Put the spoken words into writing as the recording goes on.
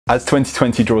As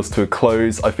 2020 draws to a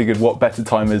close, I figured what better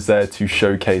time is there to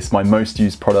showcase my most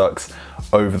used products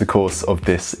over the course of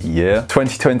this year.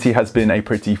 2020 has been a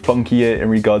pretty funky year in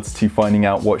regards to finding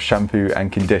out what shampoo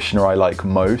and conditioner I like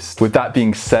most. With that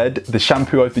being said, the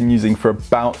shampoo I've been using for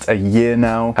about a year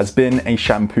now has been a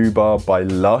shampoo bar by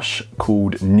Lush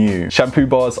called New. Shampoo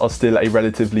bars are still a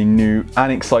relatively new and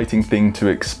exciting thing to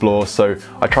explore, so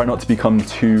I try not to become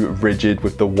too rigid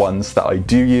with the ones that I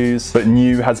do use, but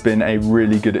New has been a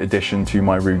really good addition to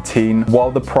my routine. While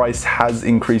the price has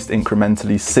increased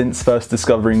incrementally since first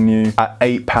discovering New, at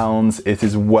 £8 it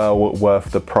is well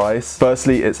worth the price.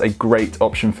 Firstly, it's a great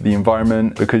option for the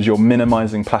environment because you're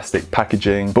minimizing plastic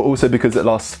packaging, but also because it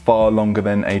lasts far longer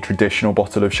than a traditional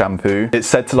bottle of shampoo. It's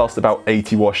said to last about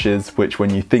 80 washes, which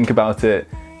when you think about it,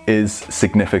 is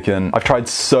significant. I've tried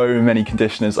so many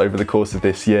conditioners over the course of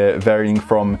this year, varying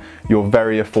from your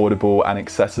very affordable and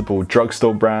accessible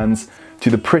drugstore brands to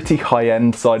the pretty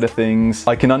high-end side of things.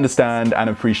 I can understand and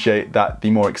appreciate that the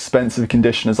more expensive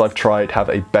conditioners I've tried have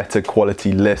a better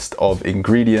quality list of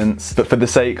ingredients, but for the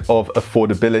sake of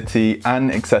affordability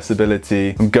and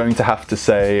accessibility, I'm going to have to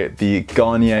say the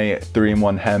Garnier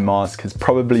 3-in-1 hair mask has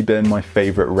probably been my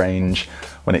favorite range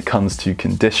when it comes to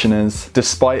conditioners.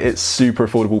 Despite its super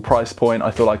affordable price point,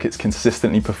 I feel like it's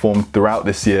consistently performed throughout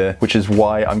this year, which is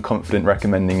why I'm confident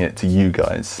recommending it to you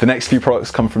guys. The next few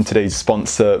products come from today's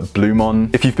sponsor,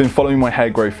 Blumon. If you've been following my hair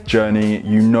growth journey,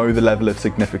 you know the level of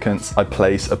significance I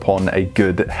place upon a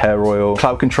good hair oil.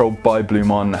 Cloud Control by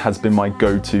Blumon has been my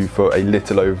go-to for a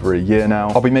little over a year now.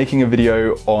 I'll be making a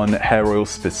video on hair oil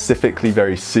specifically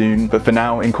very soon, but for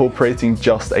now, incorporating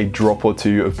just a drop or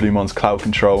two of Blumon's Cloud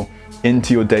Control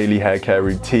into your daily hair care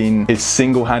routine is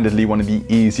single-handedly one of the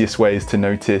easiest ways to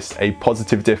notice a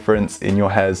positive difference in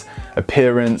your hair's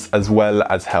appearance as well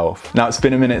as health. Now, it's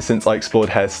been a minute since I explored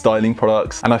hair styling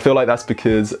products, and I feel like that's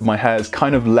because my hair's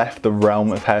kind of left the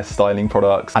realm of hair styling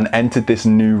products and entered this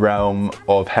new realm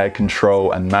of hair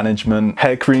control and management.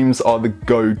 Hair creams are the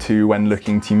go-to when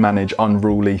looking to manage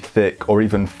unruly, thick, or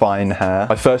even fine hair.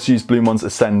 I first used Blumon's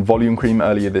Ascend Volume Cream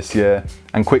earlier this year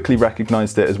and quickly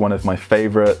recognized it as one of my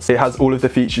favorites. It has all of the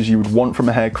features you would want from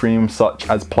a hair cream, such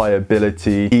as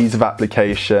pliability, ease of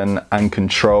application, and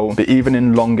control. But even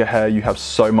in longer hair, you have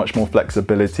so much more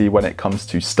flexibility when it comes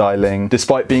to styling.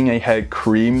 Despite being a hair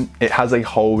cream, it has a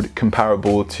hold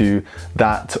comparable to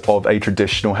that of a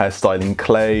traditional hairstyling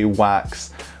clay,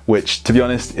 wax, which to be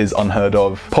honest is unheard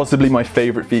of. Possibly my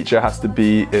favorite feature has to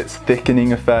be its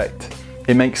thickening effect.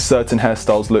 It makes certain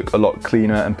hairstyles look a lot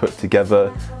cleaner and put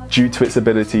together due to its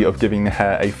ability of giving the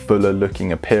hair a fuller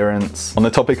looking appearance. On the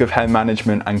topic of hair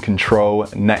management and control,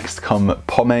 next come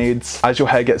pomades. As your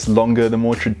hair gets longer, the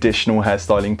more traditional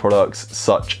hairstyling products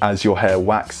such as your hair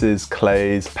waxes,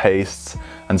 clays, pastes,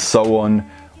 and so on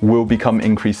will become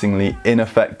increasingly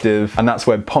ineffective, and that's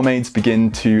where pomades begin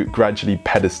to gradually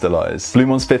pedestalize.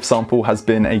 Blumon's Fifth Sample has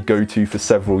been a go-to for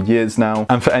several years now,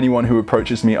 and for anyone who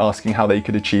approaches me asking how they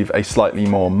could achieve a slightly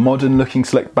more modern looking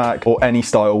slick back or any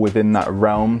style within that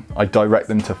realm, I direct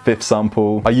them to Fifth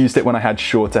Sample. I used it when I had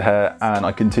shorter hair, and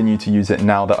I continue to use it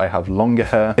now that I have longer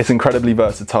hair. It's incredibly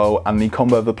versatile, and the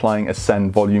combo of applying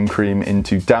Ascend Volume Cream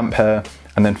into damp hair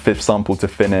and then Fifth Sample to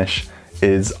finish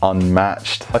is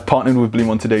unmatched. I've partnered with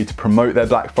Blumon today to promote their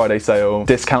Black Friday sale.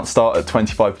 Discounts start at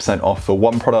 25% off for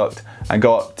one product and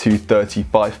go up to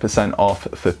 35% off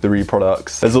for 3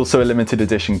 products. There's also a limited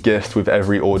edition gift with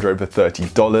every order over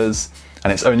 $30,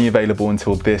 and it's only available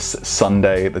until this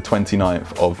Sunday, the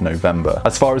 29th of November.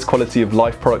 As far as quality of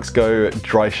life products go,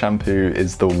 dry shampoo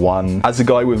is the one. As a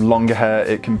guy with longer hair,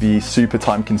 it can be super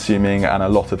time consuming and a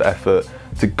lot of effort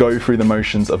to go through the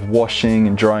motions of washing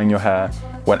and drying your hair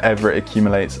whenever it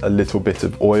accumulates a little bit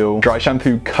of oil. Dry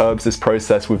shampoo curbs this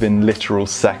process within literal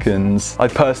seconds. I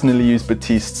personally use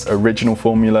Batiste's original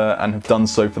formula and have done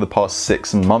so for the past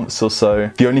 6 months or so.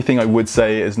 The only thing I would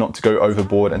say is not to go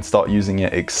overboard and start using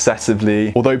it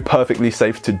excessively. Although perfectly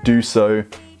safe to do so,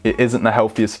 it isn't the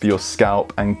healthiest for your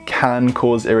scalp and can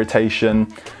cause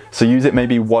irritation. So use it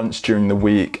maybe once during the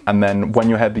week, and then when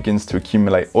your hair begins to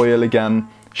accumulate oil again,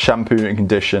 shampoo and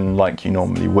condition like you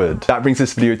normally would. That brings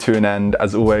this video to an end.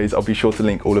 As always, I'll be sure to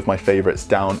link all of my favorites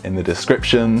down in the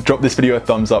description. Drop this video a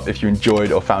thumbs up if you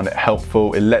enjoyed or found it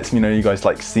helpful. It lets me know you guys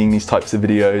like seeing these types of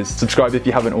videos. Subscribe if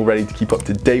you haven't already to keep up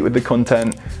to date with the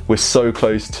content. We're so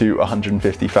close to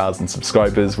 150,000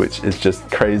 subscribers, which is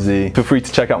just crazy. Feel free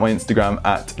to check out my Instagram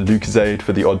at Lucasantangelo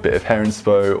for the odd bit of hair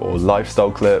inspo or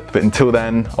lifestyle clip. But until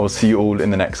then, I will see you all in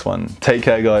the next one. Take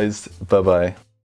care, guys. Bye bye.